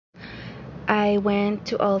I went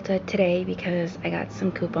to Ulta today because I got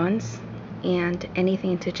some coupons and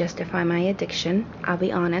anything to justify my addiction, I'll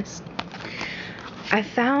be honest. I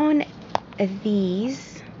found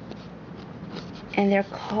these and they're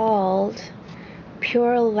called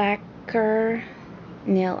Pure Lacquer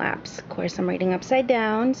nail apps. Of course, I'm reading upside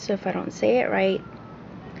down, so if I don't say it right,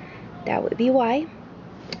 that would be why.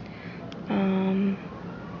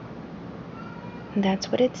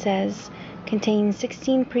 That's what it says. Contains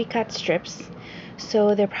 16 pre-cut strips,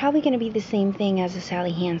 so they're probably going to be the same thing as the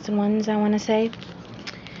Sally Hansen ones, I want to say.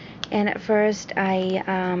 And at first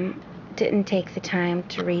I didn't take the time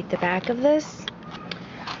to read the back of this,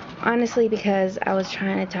 honestly, because I was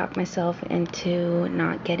trying to talk myself into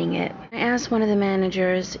not getting it. I asked one of the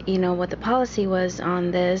managers, what the policy was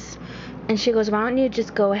on this, and she goes, why don't you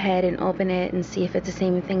just go ahead and open it and see if it's the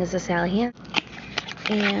same thing as the Sally Hansen.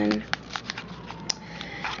 And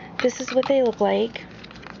this is what they look like.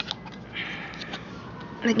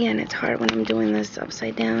 Again, it's hard when I'm doing this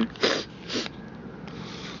upside down.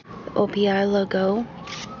 The OPI logo.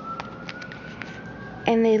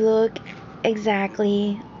 And they look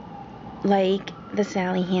exactly like the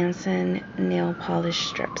Sally Hansen nail polish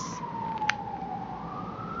strips.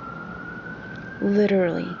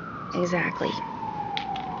 Literally, exactly.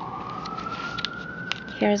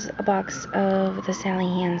 Here's a box of the Sally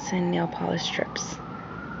Hansen nail polish strips.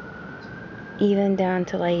 Even down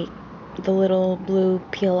to like the little blue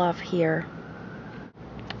peel off here.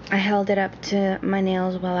 I held it up to my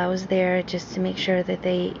nails while I was there just to make sure that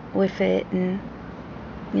they would fit, and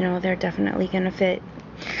they're definitely gonna fit.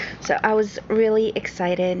 So I was really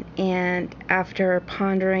excited, and after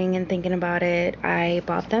pondering and thinking about it, I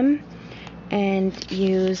bought them and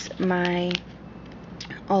used my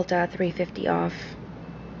Ulta 350 off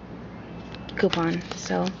coupon.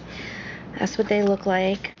 So that's what they look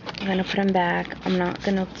like. I'm gonna put them back. I'm not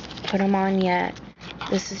gonna put them on yet.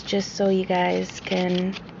 This is just so you guys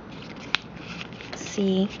can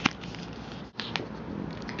see.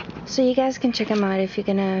 So you guys can check them out if you're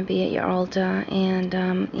gonna be at your Ulta. And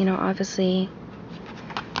obviously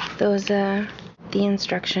those are the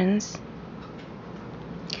instructions.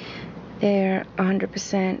 They're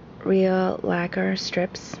 100% real lacquer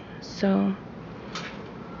strips, so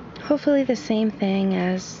hopefully the same thing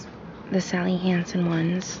as the Sally Hansen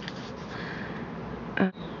ones.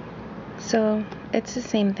 So it's the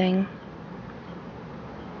same thing.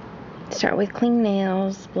 Start with clean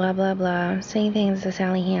nails, blah blah blah, same thing as the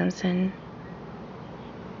Sally Hansen,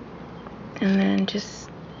 and then just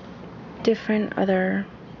different other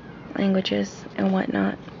languages and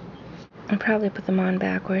whatnot. I'll probably put them on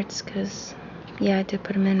backwards because, yeah, I did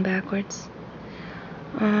put them in backwards.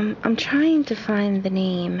 I'm trying to find the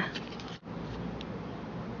name.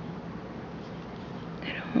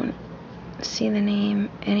 I don't see the name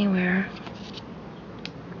anywhere.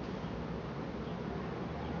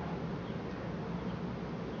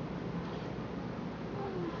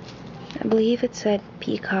 I believe it said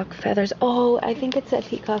peacock feathers. Oh, I think it said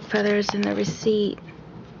peacock feathers in the receipt.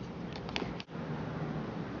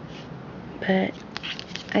 But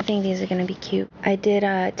I think these are going to be cute. I did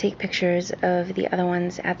take pictures of the other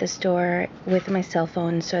ones at the store with my cell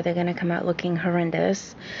phone, so they're going to come out looking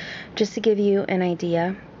horrendous. Just to give you an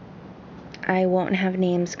idea, I won't have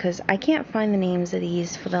names because I can't find the names of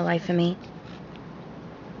these for the life of me.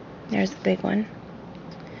 There's the big one.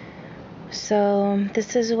 So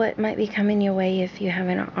this is what might be coming your way if you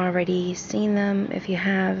haven't already seen them. If you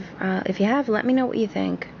have, let me know what you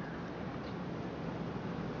think.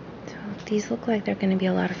 So these look like they're going to be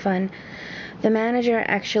a lot of fun. The manager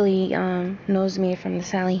actually knows me from the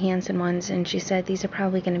Sally Hansen ones, and she said these are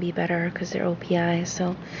probably going to be better because they're OPI.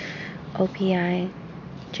 So OPI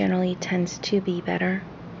generally tends to be better.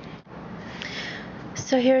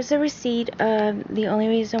 So here's the receipt. The only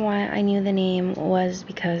reason why I knew the name was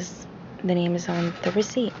because the name is on the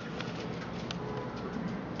receipt.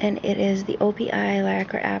 And it is the OPI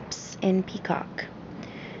Lacquer Apps in Peacock.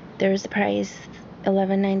 There's the price,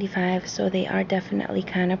 $11.95, so they are definitely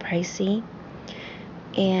kind of pricey.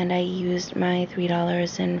 And I used my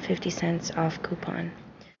 $3.50 off coupon.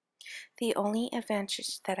 The only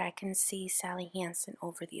advantage that I can see Sally Hansen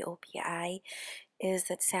over the OPI is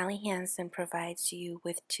that Sally Hansen provides you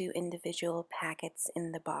with 2 individual packets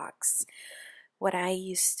in the box. What I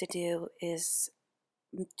used to do is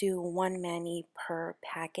do 1 mani per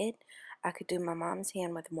packet. I could do my mom's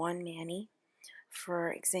hand with 1 mani.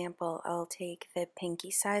 For example, I'll take the pinky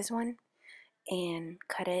size one and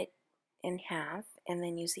cut it in half, and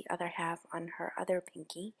then use the other half on her other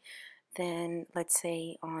pinky. Then let's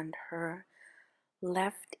say on her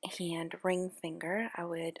left hand ring finger, I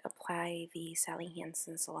would apply the Sally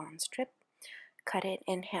Hansen Salon strip. cut it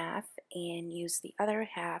in half and use the other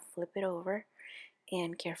half, flip it over,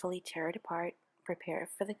 and carefully tear it apart. Prepare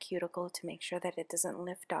for the cuticle to make sure that it doesn't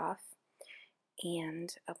lift off,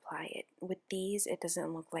 and apply it. With these, it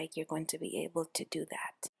doesn't look like you're going to be able to do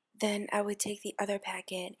that. Then I would take the other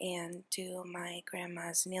packet and do my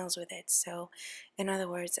grandma's nails with it. So in other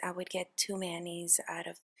words, I would get 2 manis out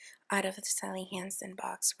of the Sally Hansen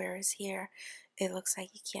box, whereas here it looks like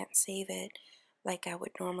you can't save it like I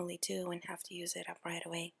would normally do and have to use it up right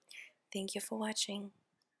away. Thank you for watching.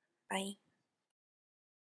 Bye.